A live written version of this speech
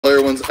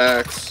everyone's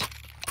axe.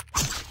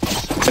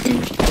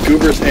 And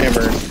Goober's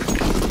hammer.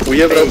 We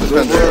have no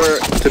defender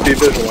to be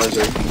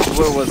visualizer.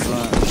 Goober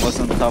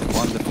wasn't top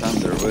 1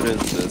 defender. What is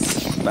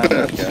this?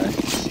 Bandit guy.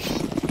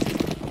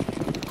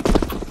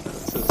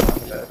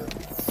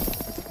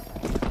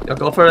 Yo,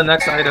 go for the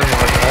next item or shield.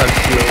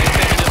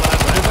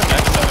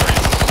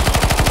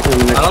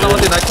 I don't know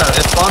what the next item.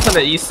 It spawns on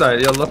the east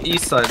side. Yo, look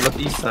east side. Look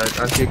east side.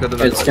 Actually, go to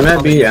the It's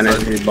gonna be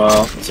energy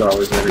ball. It's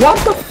always energy. What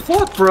the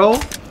fuck, bro?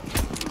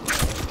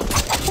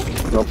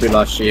 Nope, we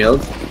lost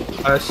shield.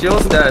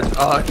 Shield's dead.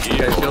 Oh,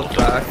 okay, shield's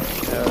back.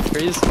 Yeah,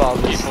 freeze ball.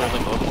 Keep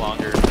holding a little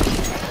longer.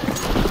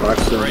 Fox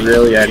is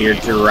really out here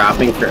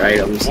dropping for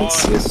items and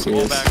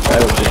CSCs.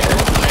 That was good.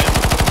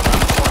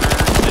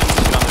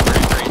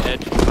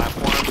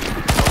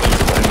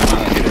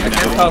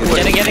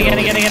 Getting. Item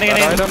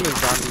is on the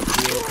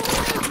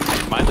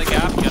field. Mind the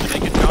gap, you gotta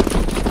make a jump.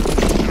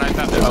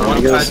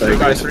 One guy, three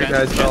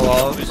guys fell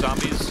off.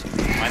 Zombies.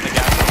 Mind the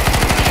gap.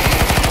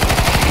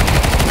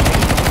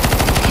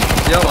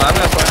 Yo, I'm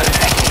not fighting.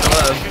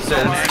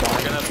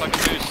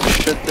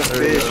 Shit the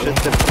fish.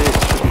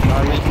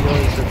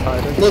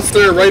 Unless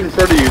they're right in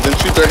front of you, then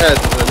shoot their head.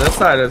 This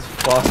side is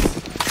fucked.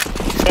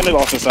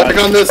 Back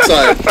on this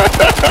side.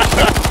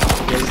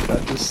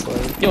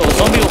 Yo,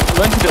 zombie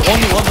went the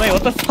only one way.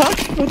 What the fuck?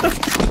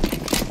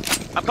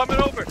 I'm coming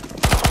over.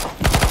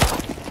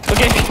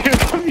 Okay,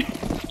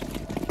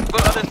 Go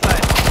other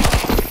side.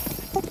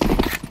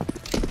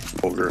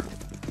 Ogre.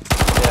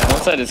 yeah,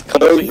 one side is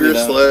completely Ogre,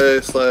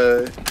 down.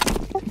 slay.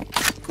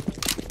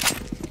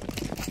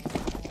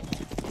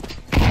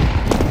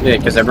 Yeah,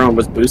 because everyone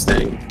was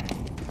boosting.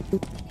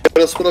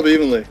 Gotta split up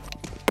evenly.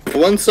 If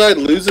one side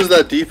loses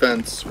that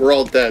defense, we're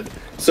all dead.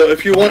 So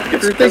if you're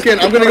thinking,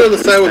 I'm gonna go to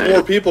the side with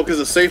more people because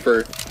it's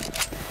safer,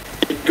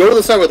 go to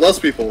the side with less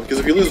people, because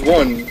if you lose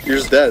one, you're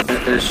just dead.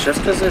 There's just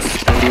because there's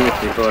so many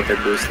people that they're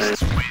boosting.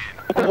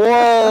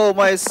 Whoa,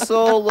 my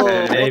solo!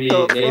 Maybe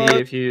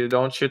if you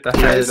don't shoot the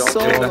head, don't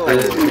shoot the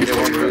head, you get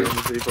 1 million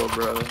people,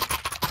 bro.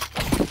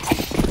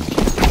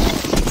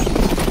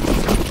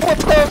 What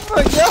the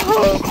fuck?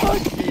 Yo,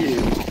 fuck you!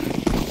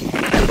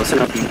 Hey, listen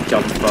up, you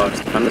jump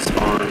fucks. Come to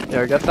spawn.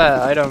 Yo, get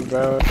that item,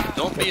 bro.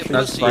 Don't be a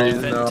That's pussy. fine,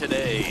 Defend no.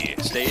 today.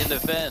 Stay and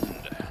defend.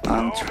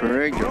 I'm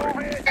triggered. Oh, no,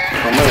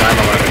 I'm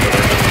allowed to go.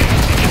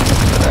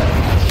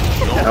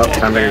 Oh,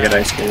 time to go get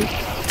ice cream.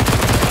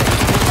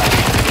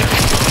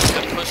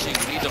 Stop pushing.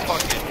 We need to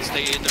fucking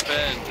stay and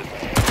defend.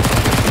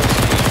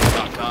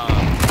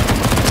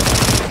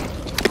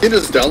 You can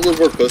just download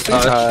more pussy.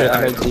 Oh, shit,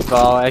 energy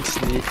ball,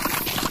 actually.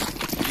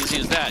 Easy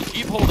as that.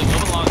 Keep holding a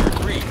little longer.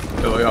 3.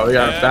 Yo, we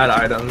got bad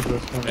items. And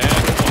 1.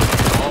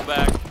 Fall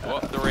back. Go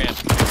up the ramp.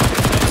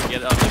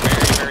 Get on the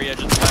very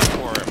edge of the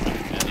platform.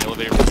 And the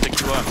elevator will pick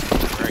you up.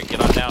 Alright, get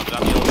on down. Get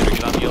on the elevator.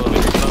 Get on the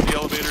elevator. Get on the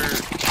elevator.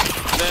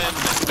 Then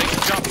make a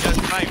jump. Get a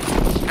knife.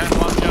 Kind of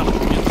long jump.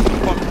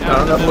 I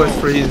don't know who is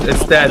freeze.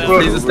 It's dead.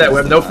 Freeze is dead. We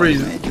have no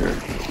freeze.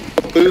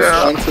 Boost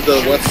onto the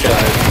left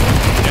side.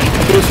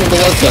 Boost on the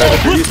left side.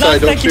 If your east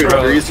side, don't shoot. If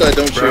your east side,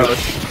 don't Bro, shoot.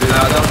 shoot the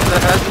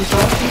head and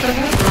shoot the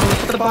head, bro.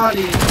 Shoot the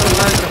body. Shoot the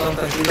legs or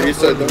something. If your east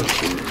side, don't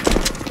shoot.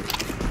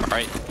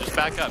 Alright, just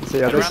back up. So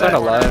the other side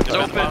alive. It's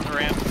open. On the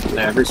ramp.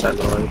 Yeah, every side's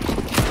alive. Some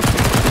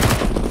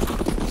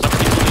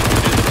people need to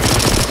do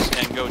this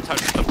and go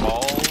touch the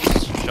balls.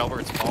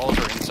 Shelbert's balls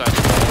are inside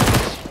the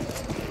balls.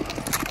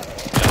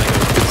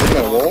 It's in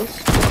my walls?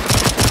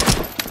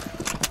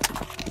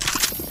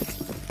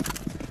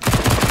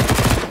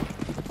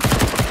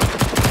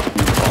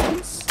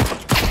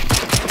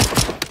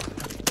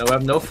 No, we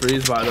have no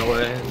freeze, by the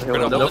way. We're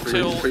gonna No hold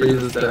until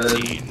freeze is dead.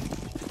 13.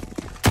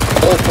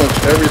 I'll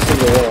punch every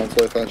single wall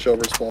until I find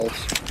Shelbert's balls.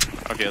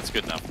 Okay, that's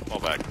good enough. Fall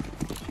back.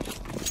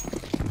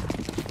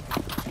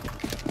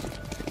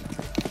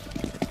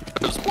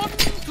 There's 1,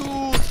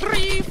 2,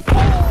 3, 4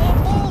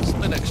 balls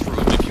in the next room.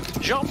 If you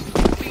can jump,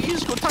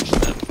 please go touch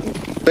them.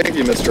 Thank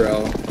you, Mr.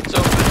 Owl.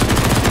 So.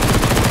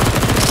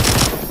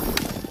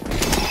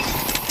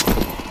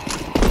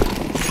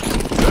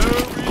 Very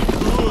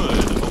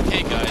good.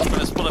 Okay, guys, we're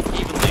gonna split up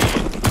evenly.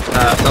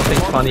 Something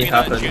funny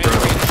happened, bro.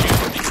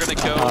 You're gonna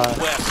go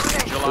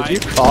west. July,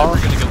 did you fall?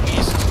 we're gonna go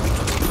east.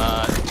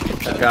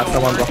 I got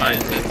someone behind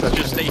me.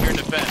 Just stay here and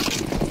defend.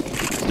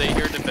 Stay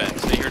here and defend.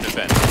 Stay here and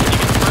defend.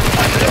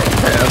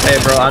 Okay,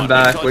 bro, I'm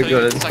back. We're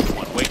good. Second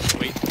one. Wait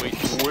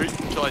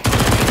until I tell you.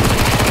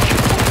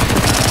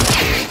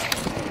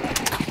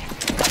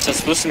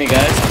 Just push me,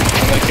 guys.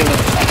 I'm gonna kill him.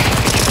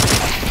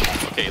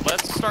 Okay,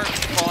 let's start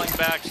falling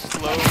back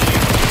slowly.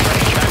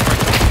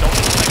 Don't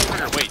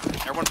trigger. Wait.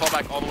 Everyone fall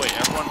back all the way.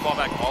 Everyone fall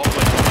back all the way.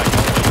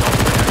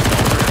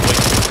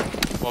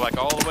 Fall back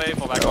all the way.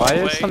 Fall back all the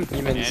way. Why is some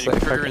demons and you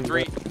like trigger in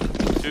 3,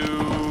 2,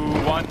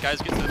 1.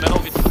 Guys, get to the middle.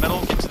 Get to the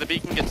middle. Get to the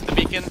beacon. Get to the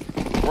beacon.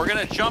 We're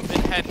gonna jump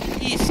and head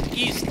east.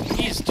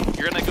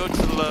 You're gonna go to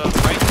the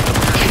right.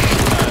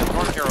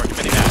 North arrow.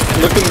 Committing that.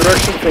 Look in the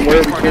direction from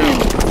where we came.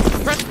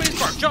 Press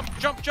spacebar.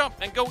 Jump,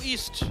 and go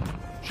east.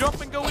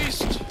 Jump and go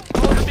east.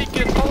 Follow the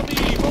beacon. Follow me.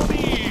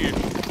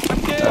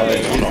 Okay.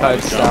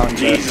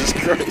 Jesus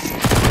Christ.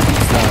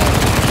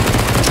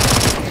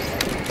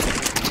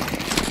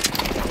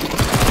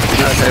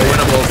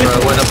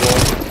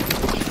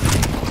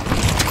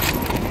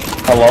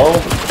 Hello?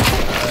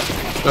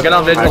 Go get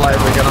on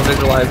visualizer, get on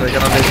visualizer, get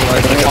on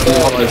visualizer.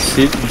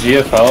 The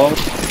GFL?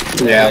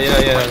 Yeah.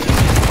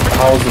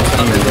 How is this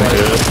even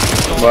good?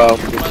 Well,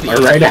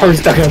 right now we're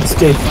stuck on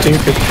stage 2.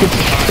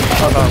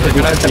 Hold on, we're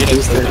gonna beat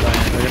it.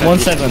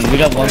 1-7, we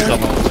got 1-7.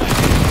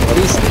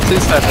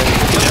 2-7.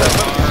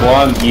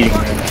 Well, I'm eating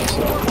right now,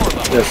 so.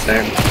 Just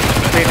saying.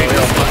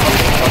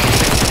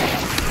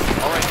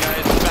 Alright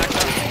guys, back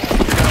up.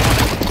 You're gonna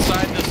want to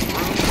inside this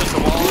room, just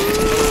the wall.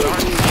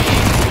 Start seeing.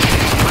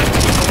 Try to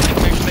keep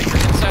holding, make sure that you're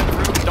inside the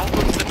room. Don't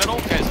move to the middle,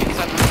 guys. Get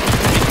inside the room.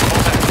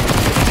 Fall back.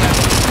 Inside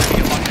the room. You're gonna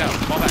get locked out.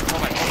 Fall back.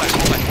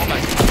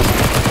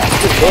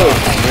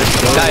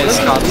 Nice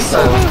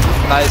console.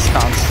 Nice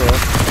console.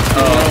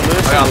 Oh,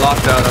 I got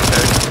locked out,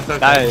 okay. Okay.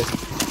 Nice.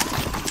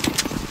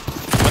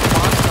 When the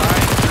boss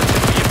dies, there's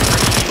gonna be a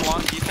pretty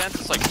long defense.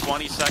 It's like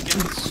 20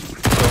 seconds. So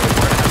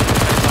we're gonna have to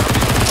defend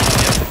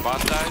zombies after the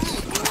boss dies.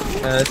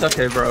 Yeah, it's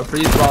okay, bro.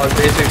 Freeze ball is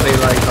basically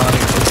like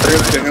Sonic.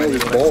 Where's the hell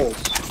these balls?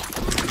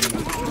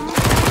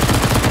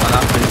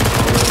 Not freeze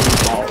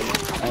ball,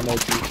 I know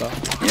FIFA.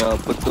 Yo,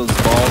 put those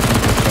balls in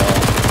the ball.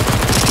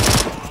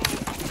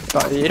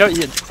 You know,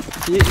 you just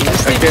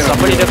need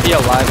somebody to be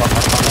alive on the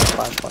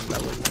platform that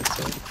would make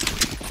sense.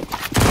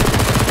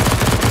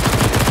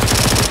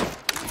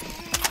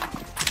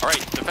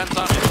 Alright, defend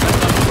zombies.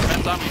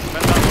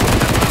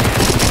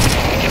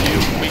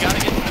 We gotta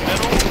get to the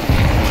middle.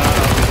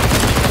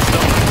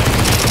 Still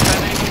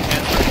defending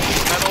and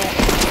middle.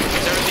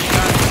 Use everything you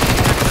got.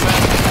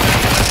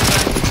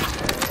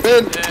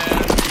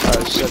 Oh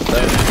shit,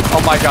 man.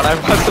 Oh my god, I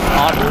wasn't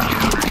on it.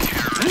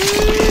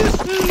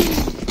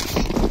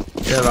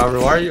 Yeah, Robert,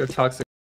 why are you a toxic?